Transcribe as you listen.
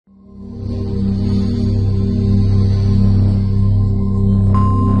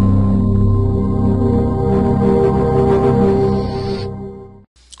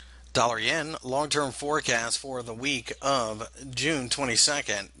longer-term forecast for the week of June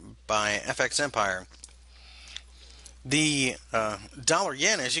 22nd by FX Empire. The dollar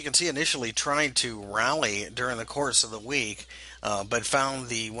yen, as you can see, initially tried to rally during the course of the week, but found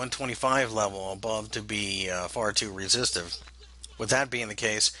the 125 level above to be far too resistive. With that being the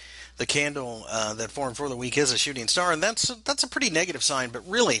case, the candle that formed for the week is a shooting star, and that's a pretty negative sign. But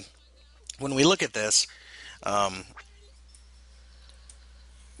really, when we look at this,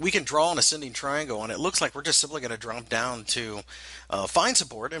 we can draw an ascending triangle, and it looks like we're just simply going to drop down to find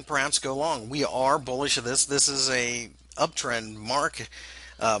support and perhaps go long. We are bullish of this. This is a uptrend market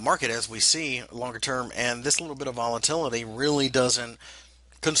as we see longer term, and this little bit of volatility really doesn't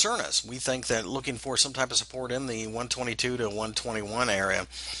concern us. We think that looking for some type of support in the 122 to 121 area,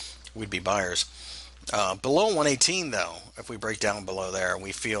 we'd be buyers. Below 118, though, if we break down below there,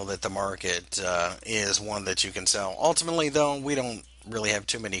 we feel that the market is one that you can sell. Ultimately, though, we don't really have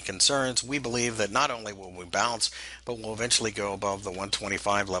too many concerns. We believe that not only will we bounce, but we'll eventually go above the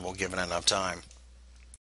 125 level given enough time.